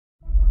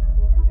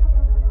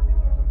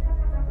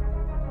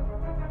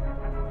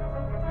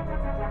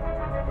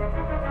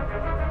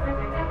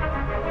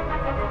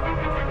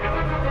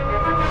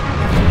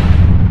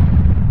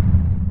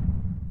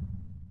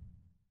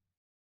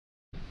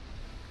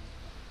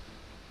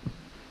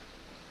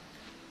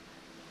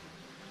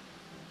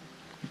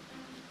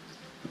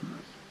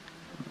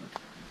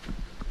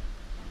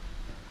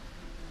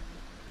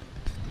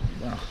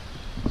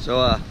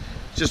So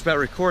just about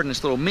recording,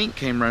 this little mink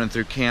came running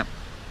through camp.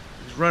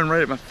 He was running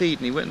right at my feet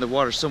and he went in the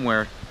water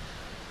somewhere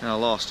and I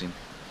lost him.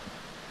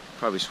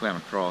 Probably swam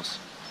across.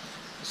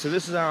 So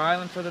this is our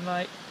island for the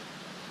night.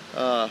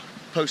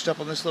 Post up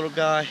on this little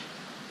guy.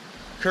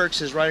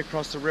 Kirk's is right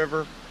across the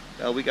river.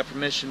 We got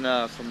permission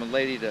from a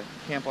lady to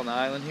camp on the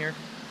island here.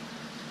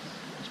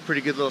 It's a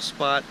pretty good little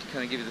spot to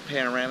kind of give you the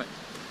panoramic.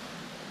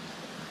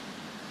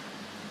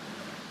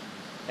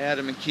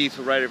 Adam and Keith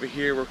are right over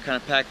here. We're kind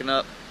of packing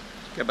up.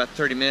 Got about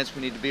 30 minutes.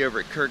 We need to be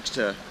over at Kirk's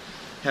to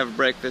have a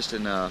breakfast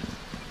and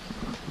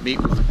meet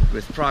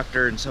with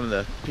Proctor and some of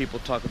the people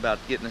talk about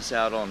getting us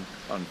out on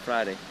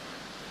Friday.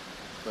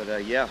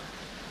 But yeah,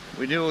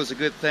 we knew it was a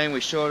good thing.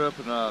 We showed up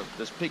and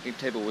this picnic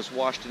table was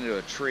washed into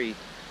a tree.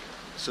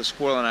 So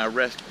Squirrel and I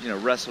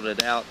wrestled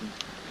it out, and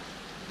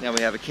now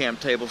we have a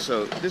camp table.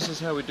 So this is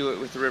how we do it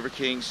with the River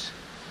Kings.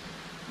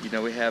 You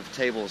know, we have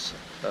tables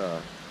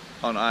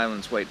on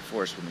islands waiting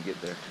for us when we get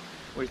there.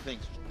 What do you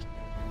think?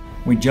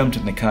 We jumped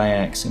in the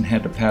kayaks and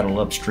had to paddle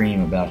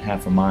upstream about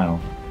half a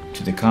mile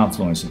to the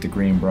confluence of the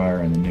Greenbrier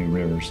and the New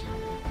Rivers.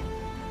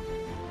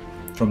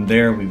 From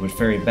there, we would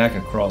ferry back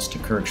across to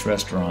Kirk's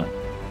restaurant,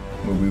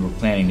 where we were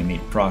planning to meet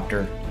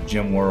Proctor,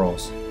 Jim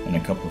Whirls, and a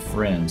couple of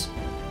friends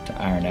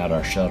to iron out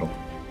our shuttle.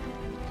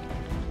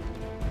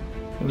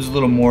 It was a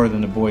little more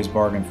than the boys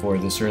bargained for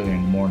this early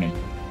in the morning,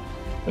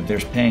 but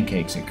there's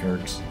pancakes at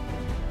Kirk's,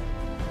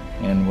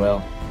 and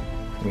well,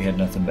 we had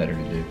nothing better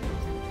to do.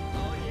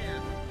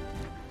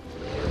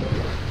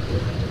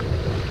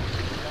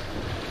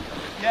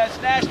 Yeah,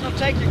 it's National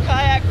Take Your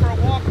Kayak for a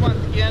Walk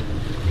Month again.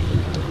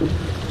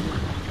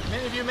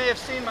 Many of you may have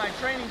seen my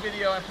training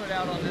video I put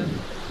out on this.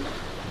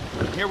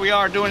 Here we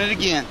are doing it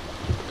again.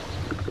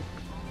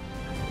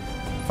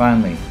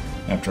 Finally,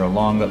 after a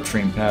long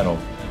upstream paddle,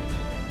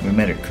 we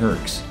met at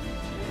Kirk's,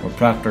 where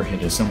Proctor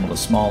had assembled a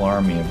small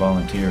army of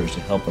volunteers to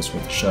help us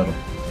with the shuttle.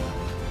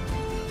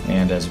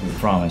 And as we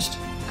promised,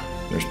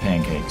 there's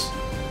pancakes.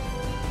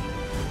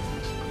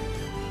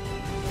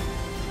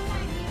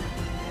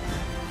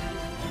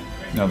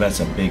 Now that's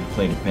a big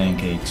plate of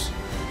pancakes.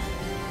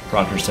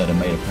 Proctor said I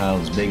made a pile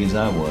as big as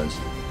I was.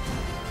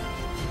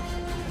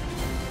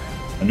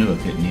 I knew I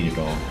couldn't eat it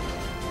all,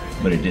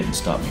 but it didn't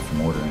stop me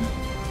from ordering.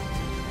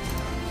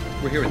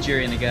 We're here with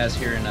Jerry and the guys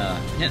here in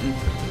Hinton,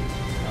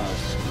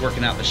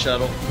 working out the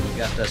shuttle. We've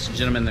got some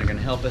gentlemen that are going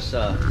to help us.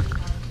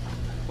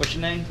 What's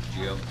your name?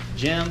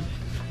 Jim.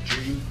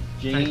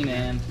 Gene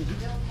and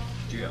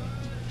Jim.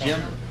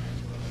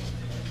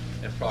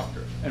 And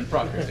Proctor. And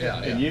Proctor.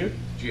 Yeah. And you?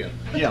 Jim.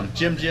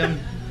 Jim,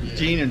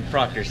 Gene, and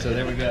Proctor. So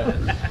there we go.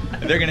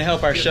 They're going to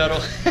help our shuttle.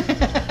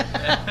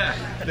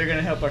 They're going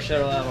to help our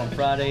shuttle out on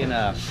Friday,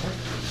 and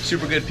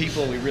super good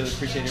people. We really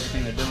appreciate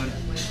everything they're doing.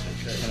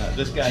 And,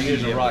 this guy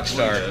here's a rock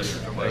star.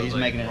 He's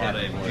making it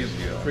happen for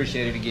us.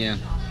 Appreciate it again.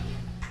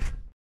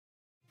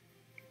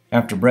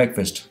 After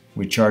breakfast,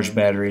 we charged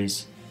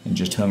batteries and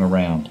just hung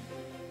around.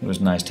 It was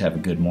nice to have a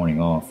good morning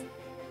off.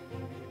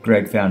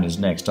 Greg found his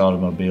next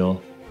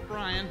automobile.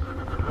 Brian.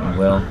 And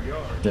well,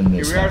 then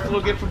this Here we are, a happened.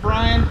 little gift for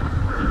Brian.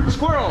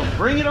 Squirrel,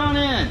 bring it on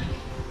in.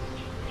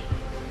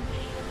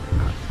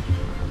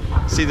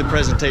 See the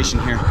presentation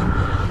here.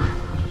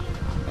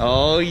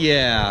 Oh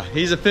yeah,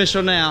 he's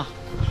official now.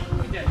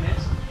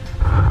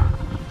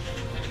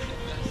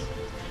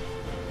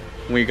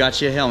 We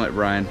got you a helmet,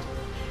 Brian.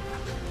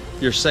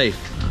 You're safe.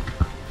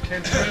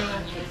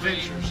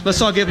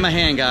 Let's all give him a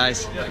hand,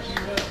 guys.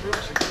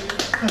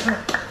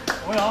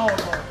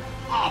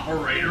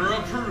 Operator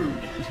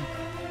approved.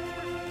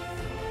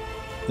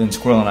 Then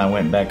Squirrel and I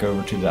went back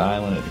over to the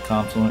island at the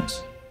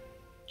confluence,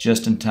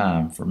 just in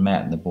time for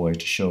Matt and the boys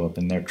to show up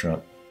in their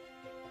truck.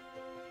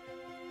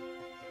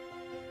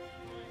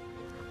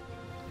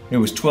 It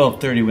was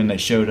 12:30 when they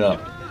showed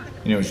up,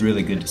 and it was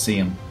really good to see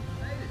them.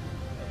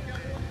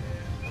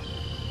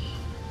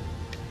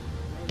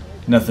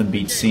 Nothing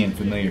beats seeing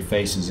familiar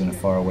faces in a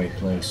faraway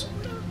place.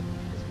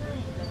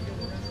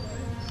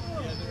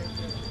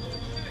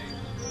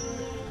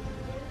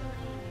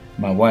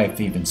 My wife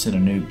even sent a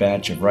new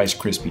batch of Rice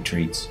Krispie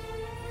treats.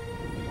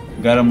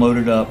 We got them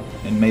loaded up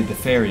and made the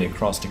ferry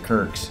across to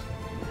Kirk's.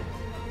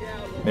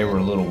 They were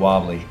a little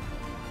wobbly.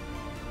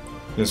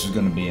 This was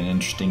going to be an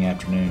interesting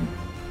afternoon.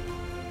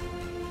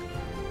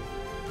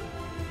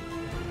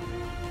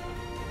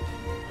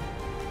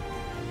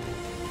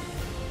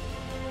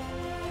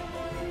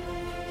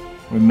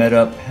 We met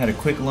up, had a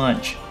quick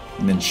lunch,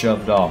 and then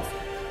shoved off.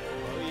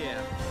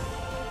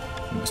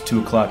 It was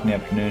 2 o'clock in the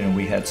afternoon and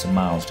we had some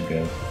miles to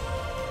go.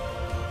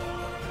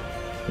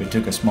 We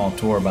took a small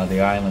tour by the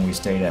island we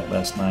stayed at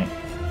last night.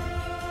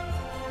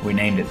 We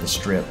named it the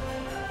Strip.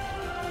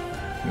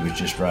 It was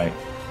just right.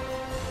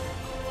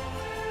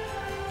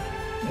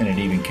 And it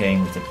even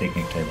came with a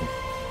picnic table.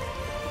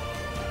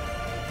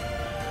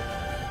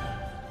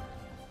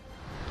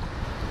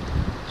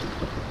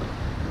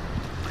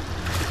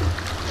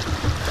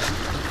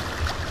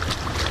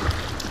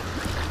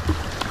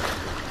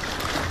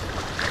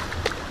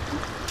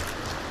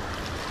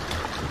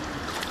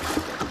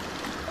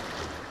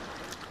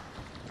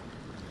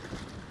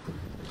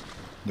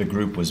 The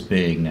group was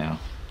big now.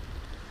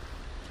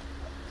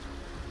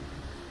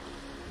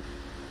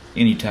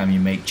 Anytime you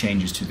make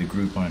changes to the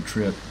group on a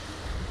trip,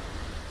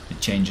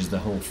 it changes the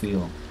whole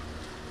feel.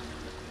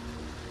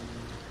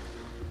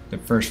 The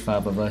first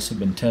 5 of us had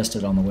been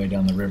tested on the way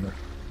down the river.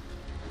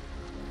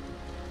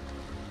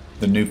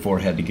 The new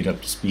 4 had to get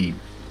up to speed.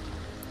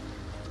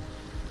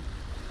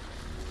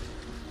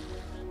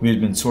 We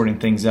had been sorting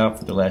things out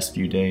for the last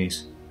few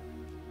days.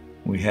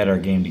 We had our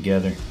game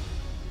together.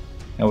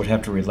 I would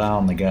have to rely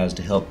on the guys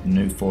to help the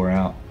new 4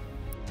 out.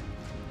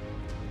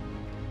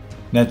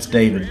 That's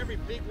David,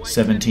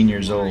 17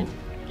 years old.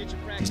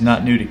 He's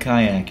not new to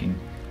kayaking,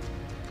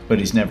 but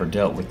he's never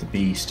dealt with the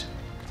beast,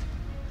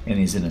 and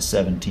he's in a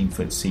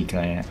 17-foot sea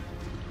kayak.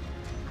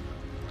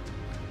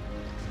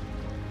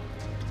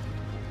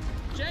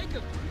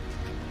 Jacob,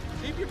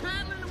 keep your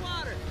paddle in the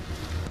water.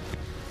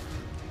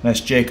 That's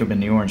Jacob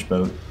in the orange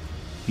boat.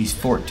 He's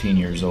 14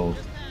 years old.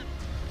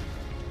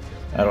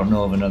 I don't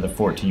know of another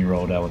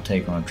 14-year-old I would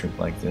take on a trip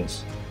like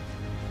this.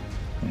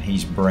 And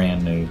he's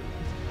brand new.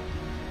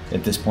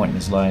 At this point in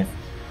his life,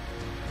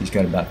 he's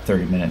got about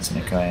 30 minutes in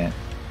a kayak.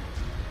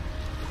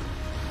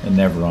 And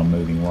never on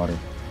moving water.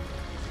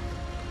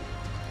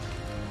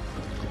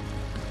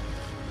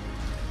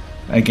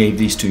 I gave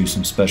these 2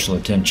 some special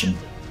attention.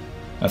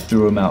 I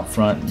threw them out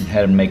front and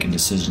had them making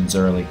decisions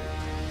early.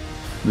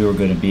 We were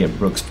going to be at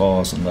Brook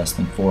Falls in less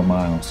than 4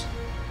 miles.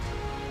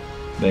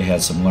 They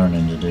had some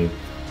learning to do.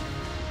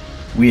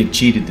 We had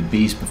cheated the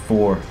beast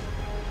before,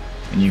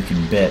 and you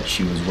can bet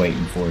she was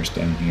waiting for us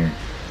down here.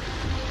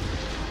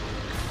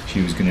 She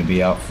was going to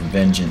be out for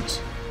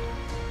vengeance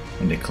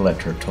and to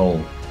collect her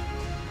toll.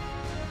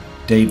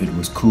 David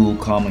was cool,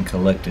 calm, and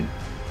collected,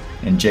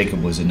 and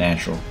Jacob was a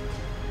natural.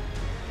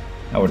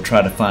 I would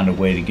try to find a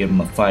way to give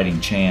them a fighting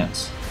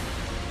chance.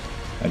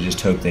 I just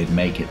hoped they'd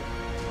make it.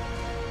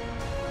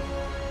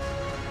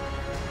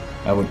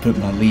 I would put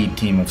my lead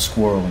team of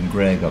Squirrel and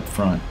Greg up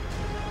front.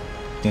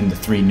 Then the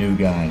 3 new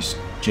guys,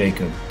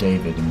 Jacob,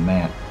 David, and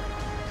Matt.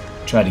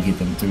 Try to get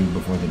them through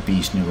before the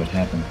beast knew what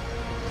happened.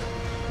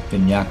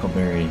 Then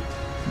Yackleberry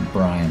and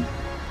Brian.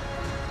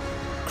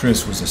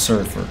 Chris was a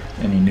surfer,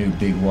 and he knew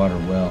big water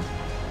well.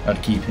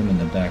 I'd keep him in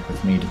the back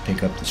with me to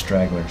pick up the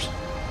stragglers.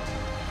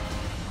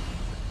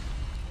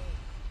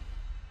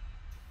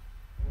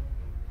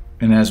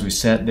 And as we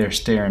sat there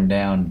staring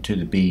down into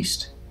the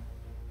beast,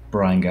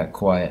 Brian got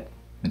quiet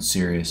and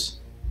serious.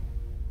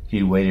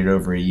 He'd waited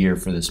over a year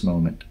for this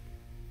moment.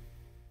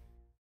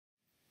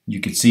 You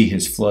could see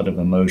his flood of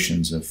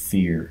emotions of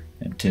fear,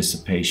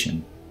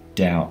 anticipation,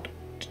 doubt,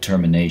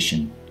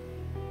 determination,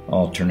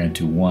 all turn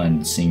into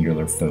one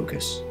singular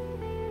focus.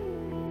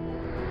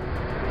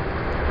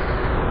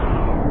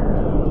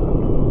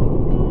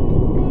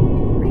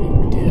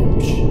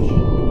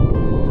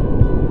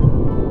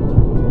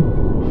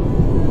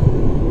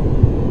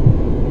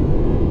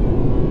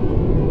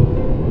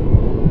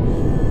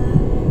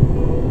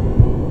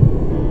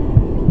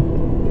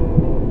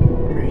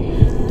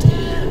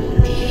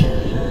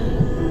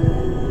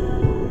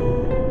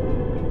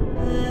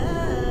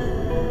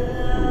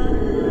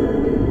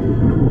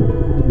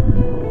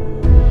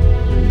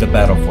 The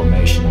battle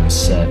formation was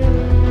set.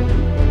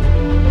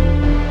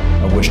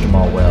 I wished them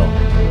all well.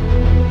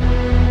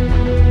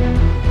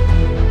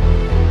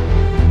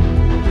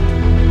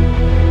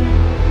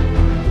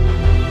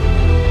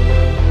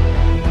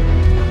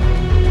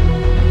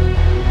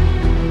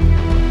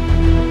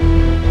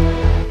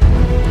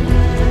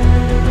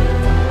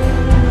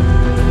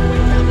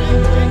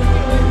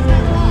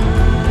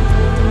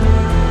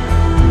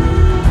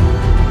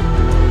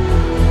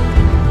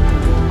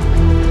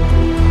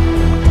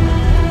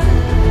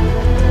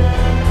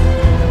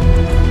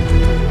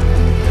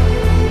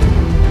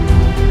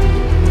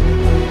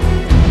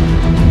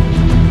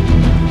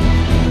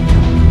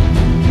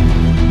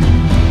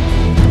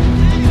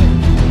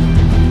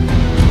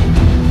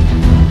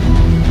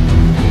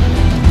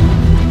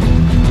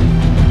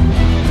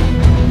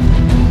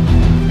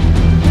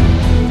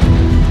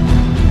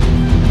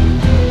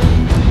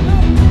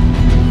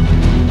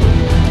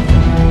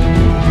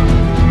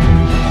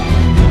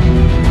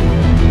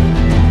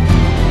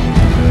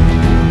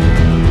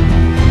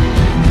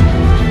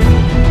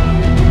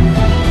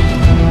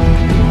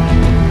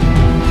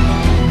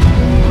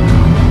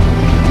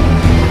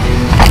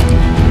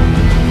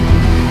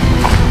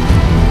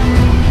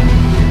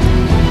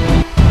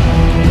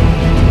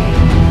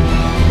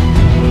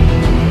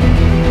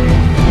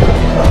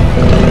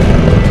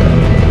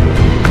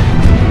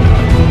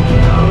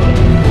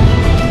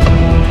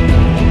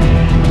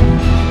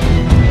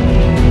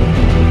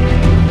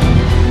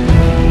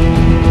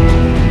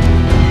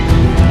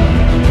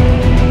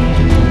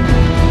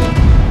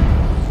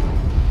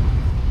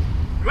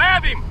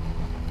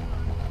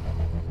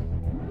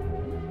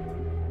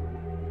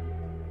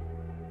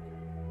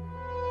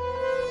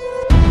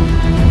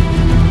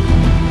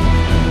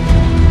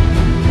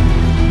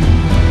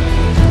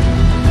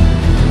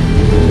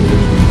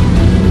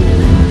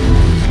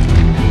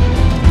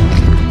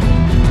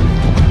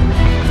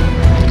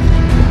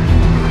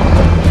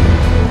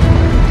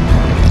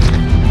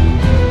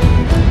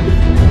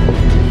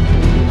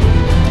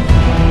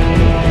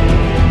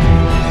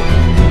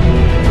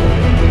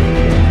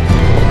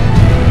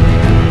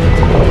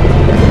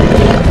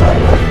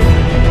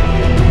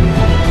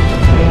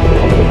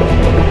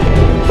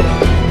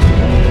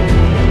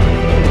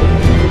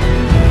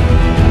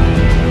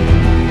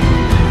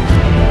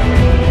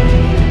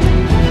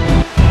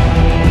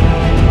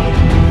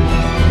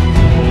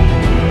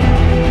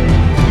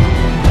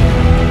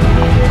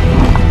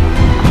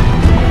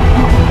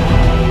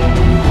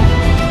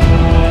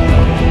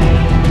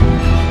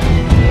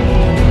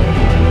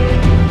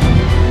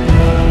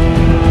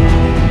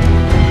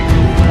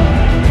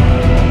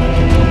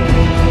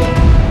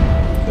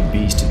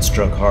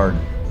 hard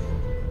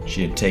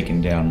she had taken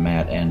down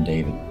Matt and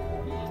David.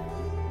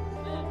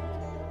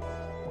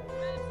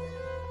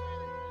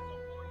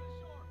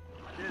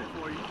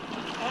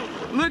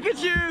 Look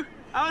at you!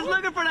 I was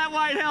looking for that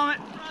white helmet.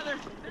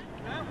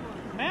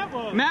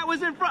 Matt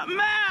was in front.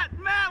 Matt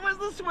was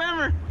the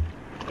swimmer.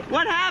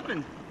 What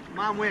happened?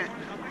 Mine went.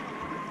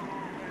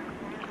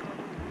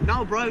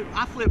 No, bro,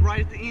 I flipped right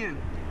at the end.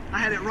 I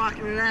had it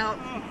rocking it out,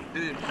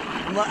 and then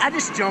I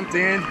just jumped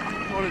in,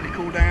 wanted to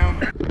cool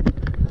down.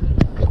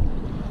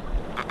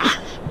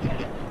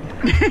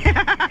 You know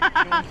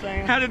what I'm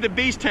saying? How did the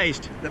beast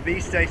taste? The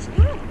beast tastes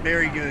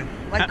very good,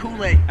 like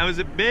Kool-Aid. Was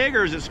it big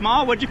or is it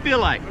small? What'd you feel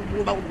like?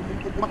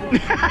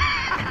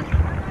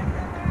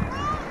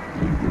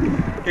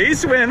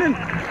 He's swimming.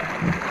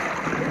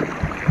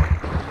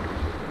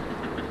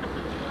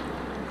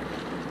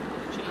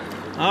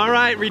 All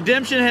right,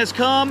 redemption has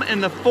come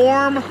in the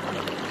form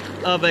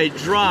of a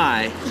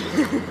dry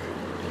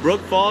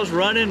Brook Falls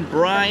running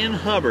Brian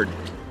Hubbard.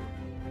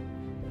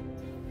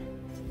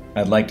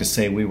 I'd like to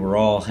say we were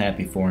all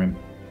happy for him,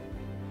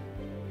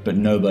 but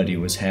nobody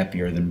was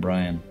happier than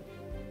Brian.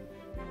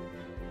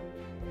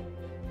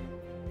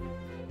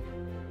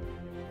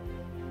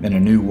 And a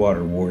new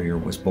water warrior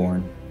was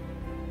born.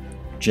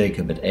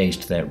 Jacob had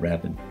aced that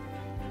rapid.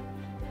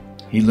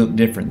 He looked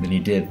different than he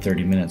did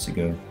 30 minutes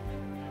ago.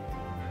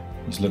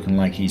 He's looking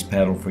like he's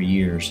paddled for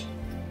years.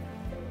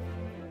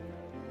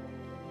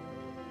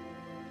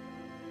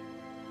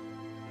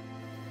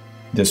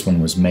 This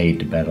one was made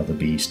to battle the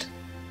beast.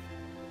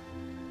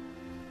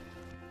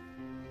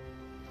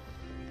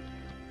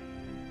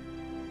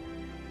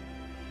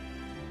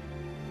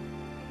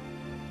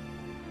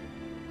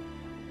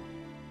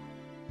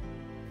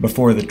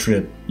 Before the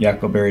trip,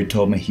 Yacoberry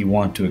told me he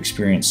wanted to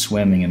experience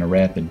swimming in a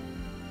rapid.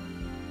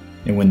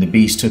 And when the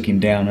beast took him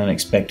down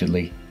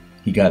unexpectedly,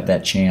 he got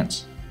that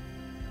chance.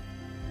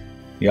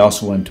 He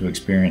also wanted to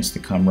experience the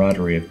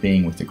camaraderie of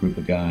being with a group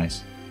of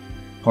guys,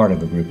 part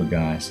of a group of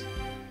guys,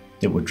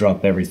 that would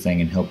drop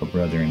everything and help a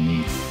brother in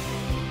need.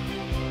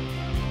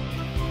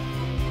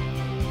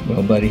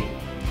 Well, buddy,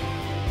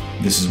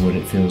 this is what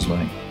it feels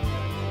like.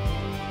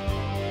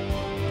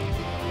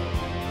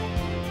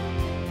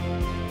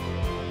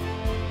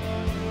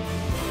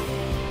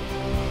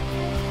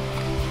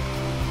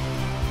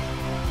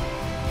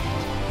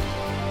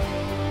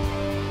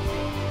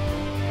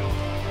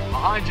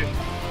 Behind you.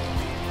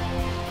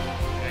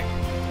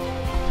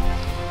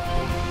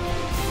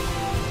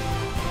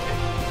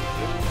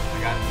 I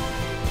got it.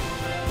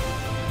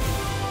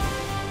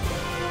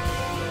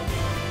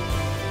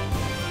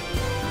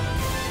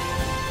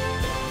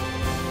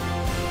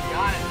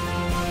 Got it.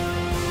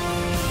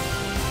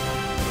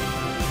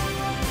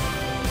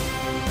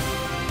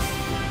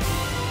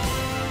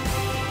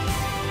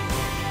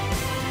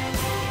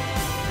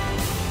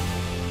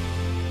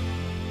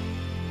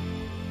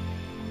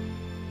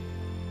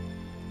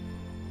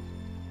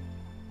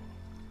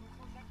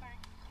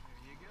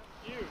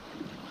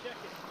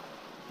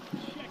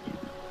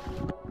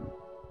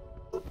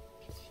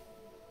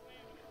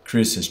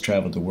 Chris has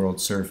traveled the world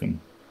surfing,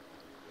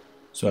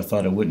 so I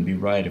thought it wouldn't be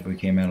right if we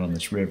came out on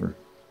this river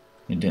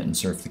and didn't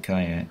surf the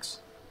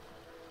kayaks.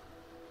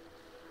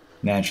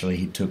 Naturally,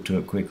 he took to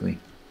it quickly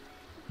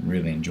and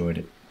really enjoyed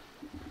it.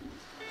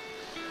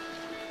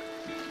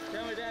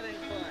 Tell me that ain't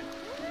fun.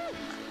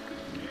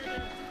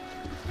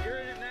 You're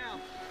in it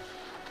now.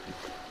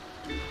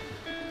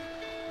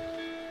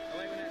 I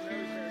like when that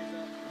nose hurries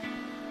up.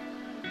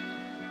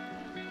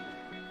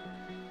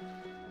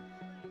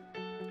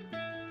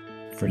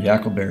 For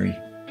Yacoberry,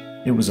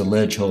 it was a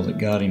ledge hole that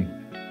got him.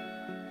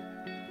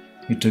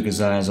 He took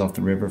his eyes off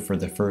the river for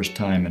the first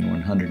time in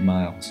 100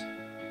 miles,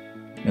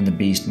 and the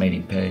beast made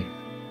him pay.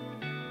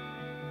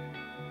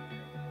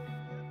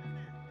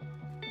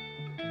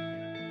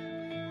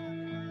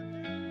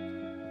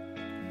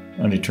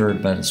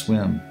 Undeterred by the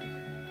swim,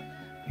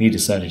 he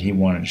decided he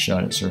wanted a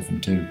shot at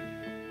surfing too.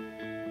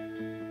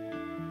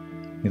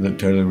 He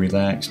looked totally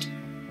relaxed,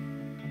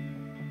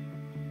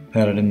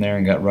 patted him there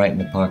and got right in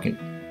the pocket.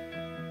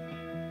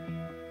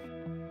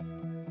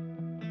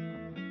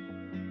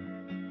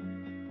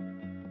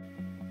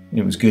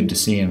 It was good to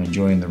see him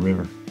enjoying the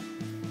river.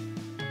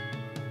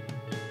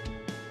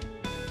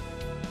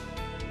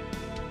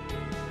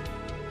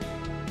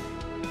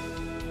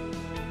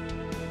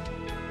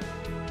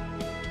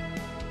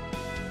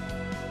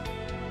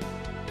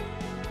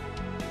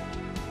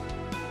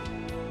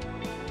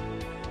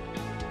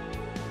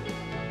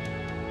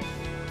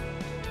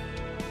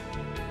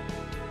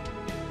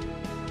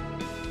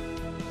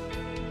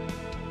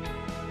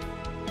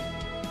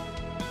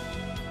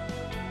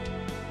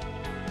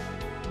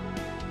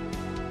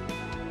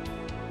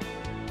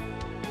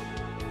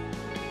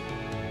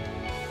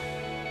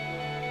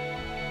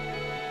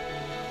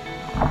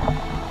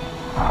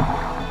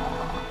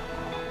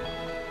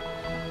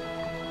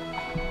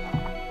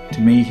 To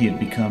me, he had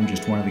become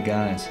just one of the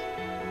guys.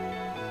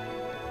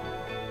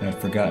 I'd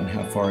forgotten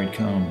how far he'd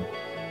come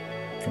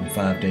from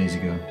 5 days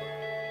ago.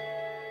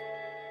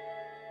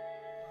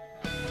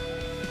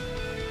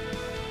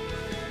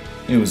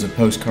 It was a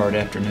postcard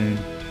afternoon.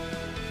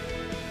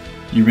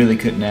 You really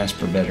couldn't ask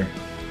for better.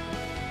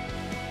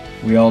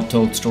 We all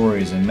told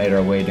stories and made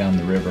our way down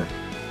the river.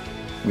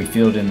 We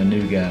filled in the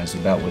new guys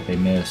about what they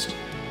missed.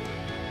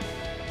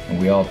 And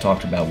we all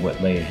talked about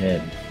what lay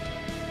ahead.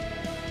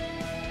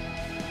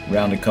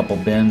 Round a couple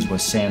bends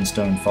was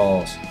Sandstone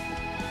Falls.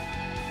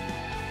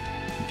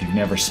 If you've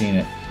never seen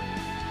it,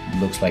 it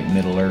looks like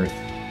Middle Earth.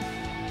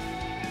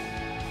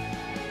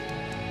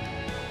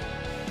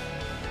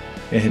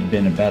 It had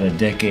been about a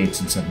decade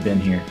since I've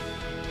been here,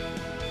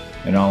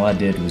 and all I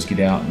did was get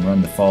out and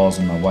run the falls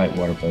in my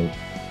whitewater boat.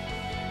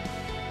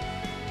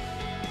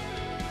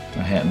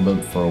 I hadn't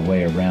looked for a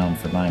way around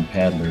for 9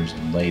 paddlers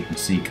and lake and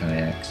sea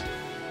kayaks.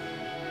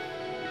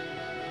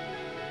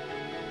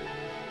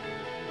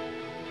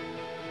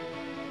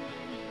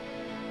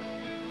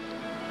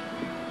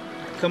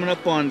 Coming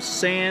up on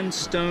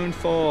Sandstone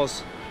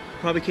Falls.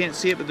 Probably can't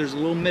see it, but there's a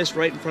little mist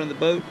right in front of the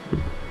boat.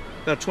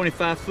 About a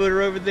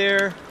 25-footer over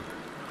there.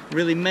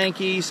 Really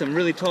manky, some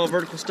really tall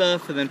vertical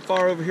stuff, and then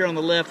far over here on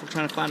the left, we're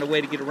trying to find a way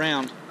to get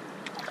around.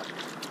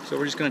 So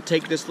we're just going to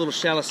take this little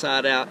shallow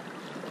side out.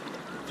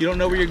 If you don't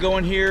know where you're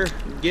going here,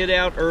 get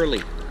out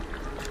early.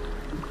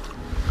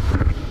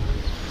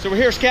 So we're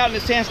here scouting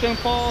at Sandstone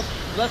Falls.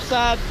 Left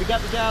side, we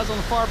got the guys on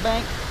the far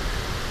bank.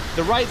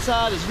 The right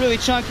side is really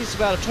chunky. It's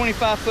about a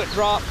 25-foot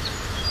drop,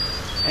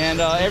 and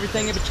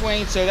everything in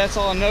between, so that's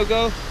all a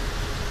no-go.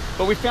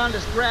 But we found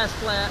this grass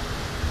flat.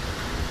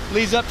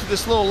 Leads up to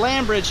this little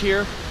land bridge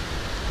here.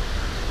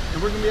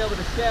 And we're going to be able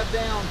to scab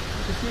down.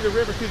 You can see the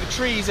river through the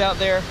trees out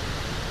there.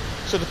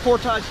 So the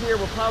portage here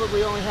will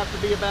probably only have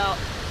to be about,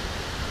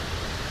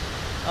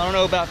 I don't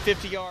know, about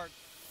 50 yards.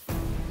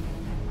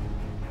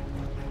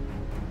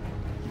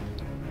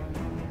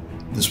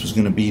 This was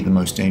going to be the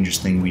most dangerous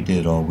thing we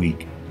did all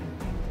week.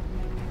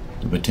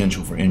 The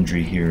potential for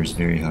injury here is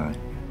very high.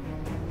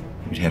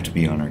 We'd have to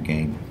be on our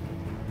game.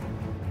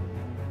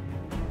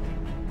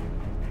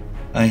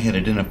 I had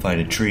identified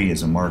a tree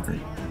as a marker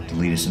to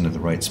lead us into the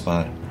right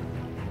spot.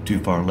 Too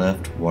far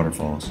left,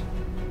 waterfalls.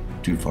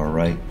 Too far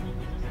right,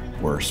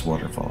 worse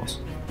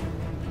waterfalls.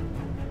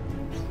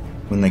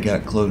 When they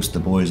got close, the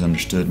boys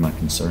understood my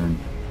concern.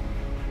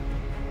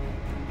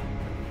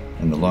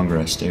 And the longer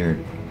I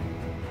stared,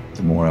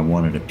 the more I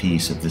wanted a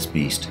piece of this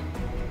beast.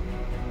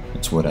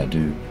 It's what I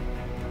do.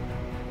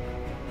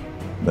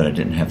 But I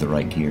didn't have the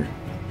right gear.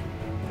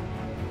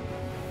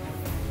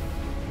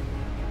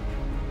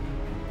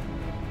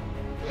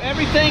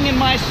 Everything in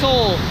my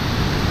soul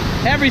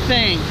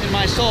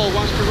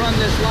wants to run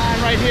this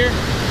line right here,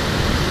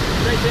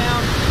 straight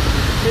down,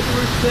 hit the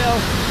roof tail,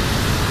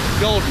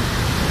 golden.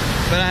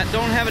 But I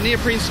don't have a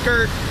neoprene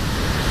skirt,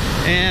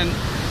 and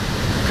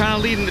I'm kind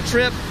of leading the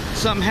trip.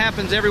 Something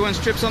happens, everyone's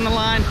trip's on the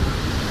line,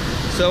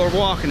 so we're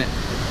walking it.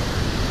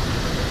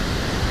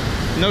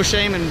 No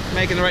shame in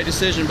making the right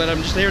decision, but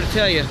I'm just here to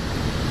tell you,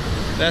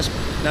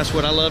 that's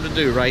what I love to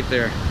do right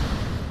there.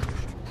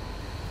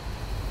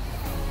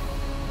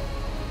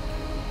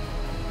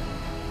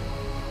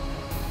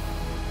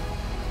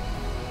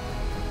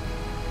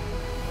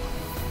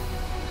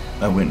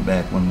 I went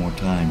back one more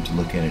time to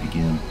look at it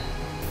again,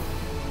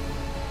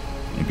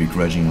 and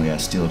begrudgingly I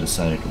still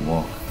decided to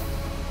walk.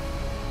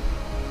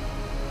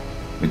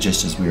 But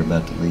just as we were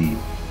about to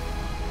leave,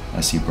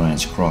 I see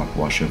Brian's croc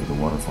wash over the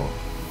waterfall.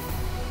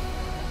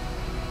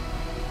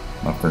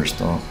 My first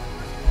thought,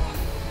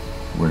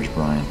 where's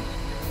Brian?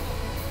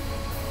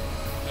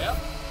 Yep.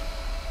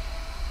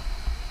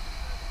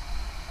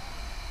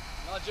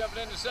 Not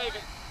jumping in to save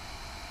it.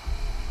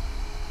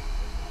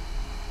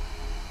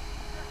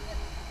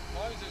 As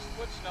long as his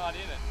foot's not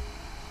in it.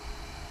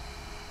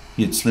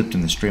 He had slipped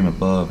in the stream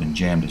above and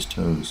jammed his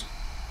toes.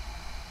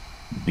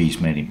 The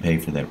beast made him pay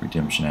for that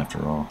redemption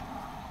after all.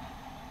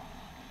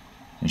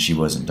 And she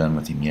wasn't done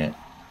with him yet.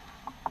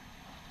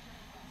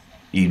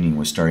 Evening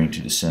was starting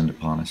to descend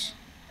upon us.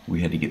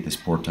 We had to get this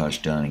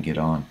portage done and get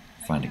on,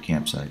 find a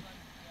campsite.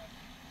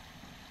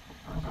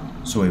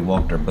 So we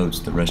walked our boats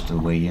the rest of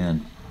the way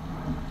in,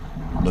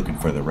 looking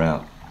for the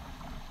route.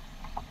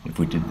 If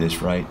we did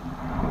this right,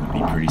 it would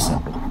be pretty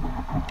simple.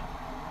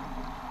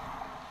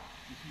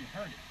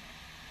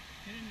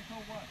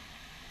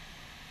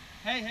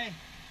 Hey,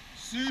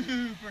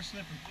 super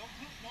slippery. Don't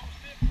slip on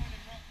him,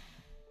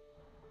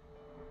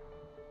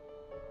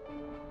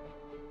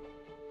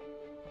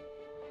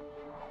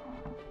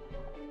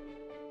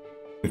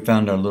 We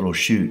found our little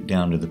chute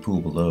down to the pool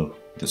below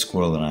that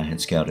Squirrel and I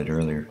had scouted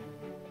earlier.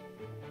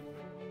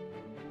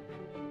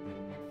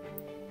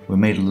 We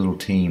made a little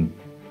team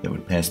that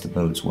would pass the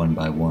boats one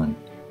by one,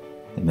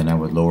 and then I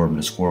would lower them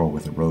to Squirrel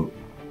with a rope.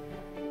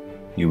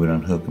 He would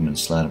unhook them and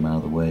slide them out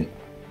of the way.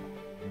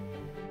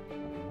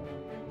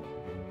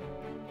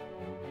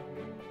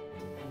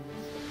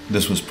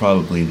 This was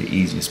probably the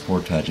easiest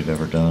portage I've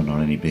ever done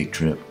on any big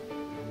trip.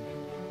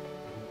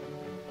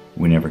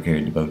 We never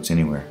carried the boats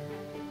anywhere.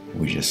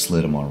 We just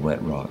slid them on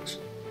wet rocks.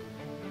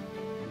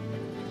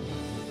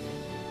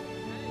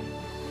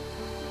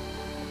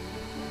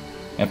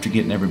 After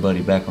getting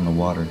everybody back on the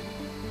water,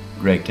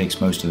 Greg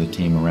takes most of the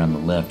team around the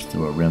left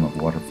through a rim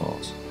of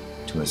waterfalls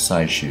to a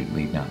side chute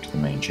leading out to the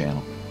main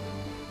channel.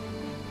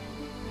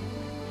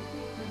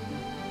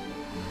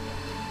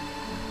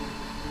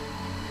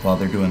 While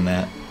they're doing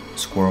that,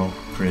 Squirrel,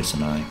 Chris,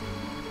 and I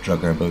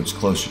drug our boats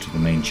closer to the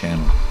main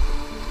channel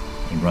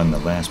and run the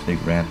last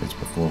big rapids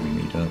before we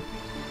meet up,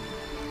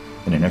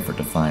 in an effort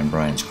to find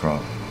Brian's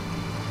croc.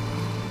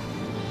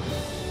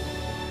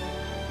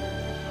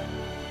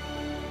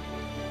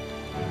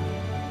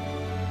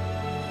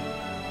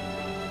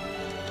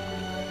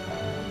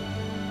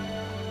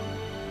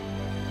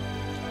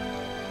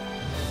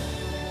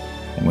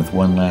 And with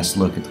one last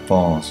look at the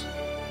falls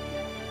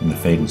and the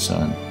fading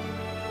sun,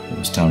 it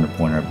was time to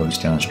point our boats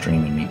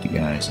downstream and meet the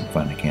guys and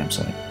find a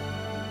campsite.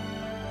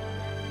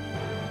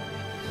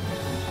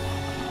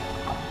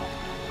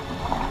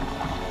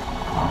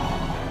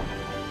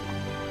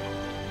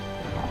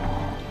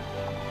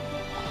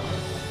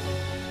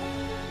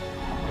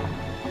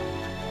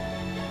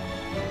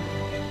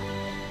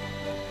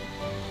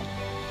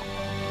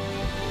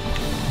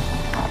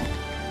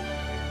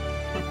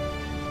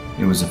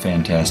 It was a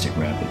fantastic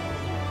rapid.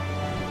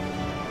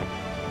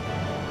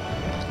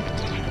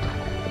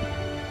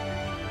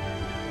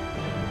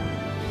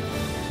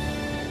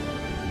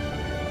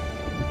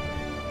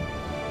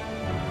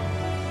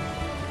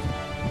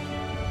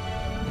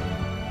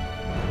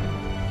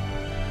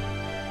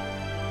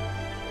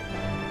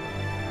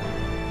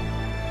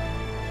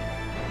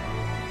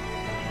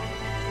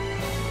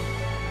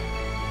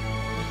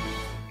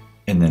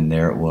 And then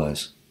there it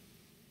was,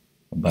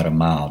 about a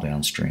mile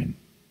downstream.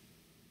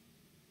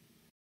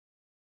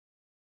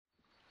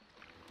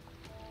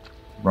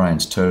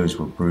 Brian's toes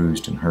were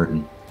bruised and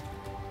hurting,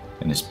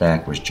 and his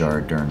back was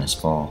jarred during his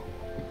fall.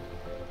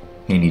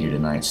 He needed a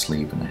night's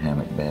sleep in a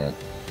hammock bed.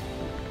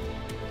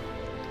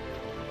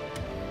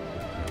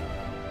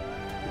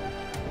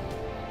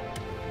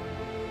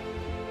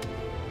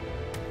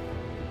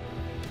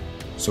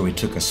 So we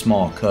took a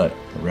small cut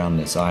around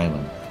this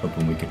island,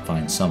 hoping we could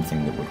find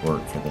something that would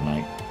work for the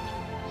night.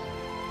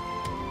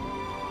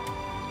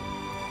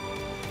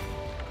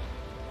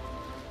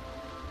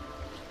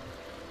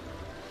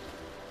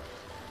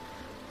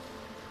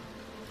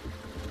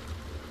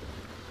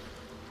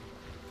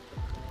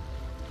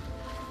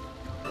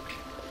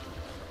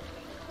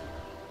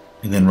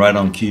 And then right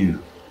on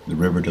cue, the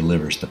river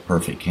delivers the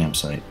perfect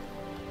campsite.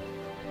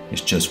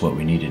 It's just what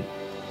we needed,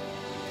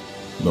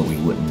 but we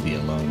wouldn't be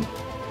alone.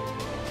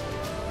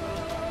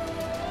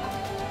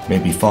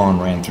 Baby Fawn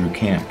ran through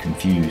camp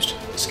confused,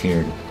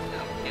 scared.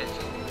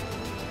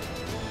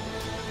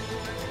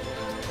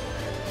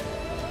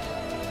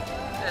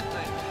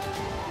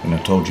 And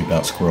I told you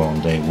about Squirrel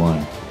on day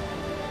one,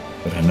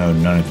 but I know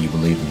none of you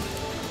believe me.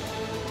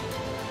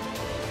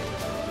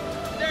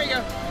 There you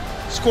go.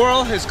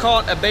 Squirrel has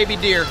caught a baby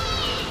deer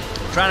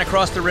trying to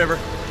cross the river,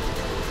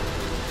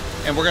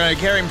 and we're going to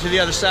carry him to the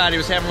other side. He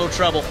was having a little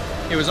trouble.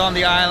 He was on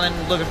the island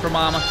looking for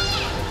mama.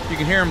 You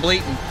can hear him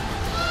bleating.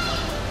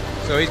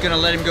 So he's going to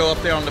let him go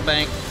up there on the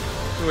bank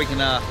so we can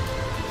not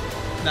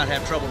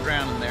have trouble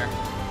drowning there.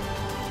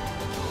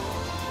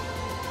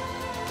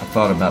 I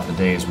thought about the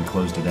days we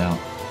closed it out.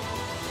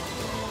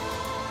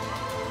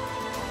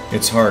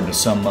 It's hard to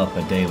sum up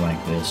a day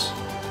like this,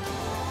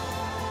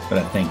 but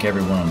I think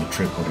everyone on the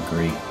trip would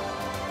agree.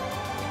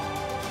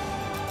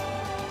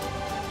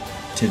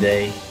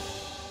 Today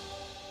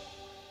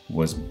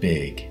was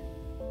big.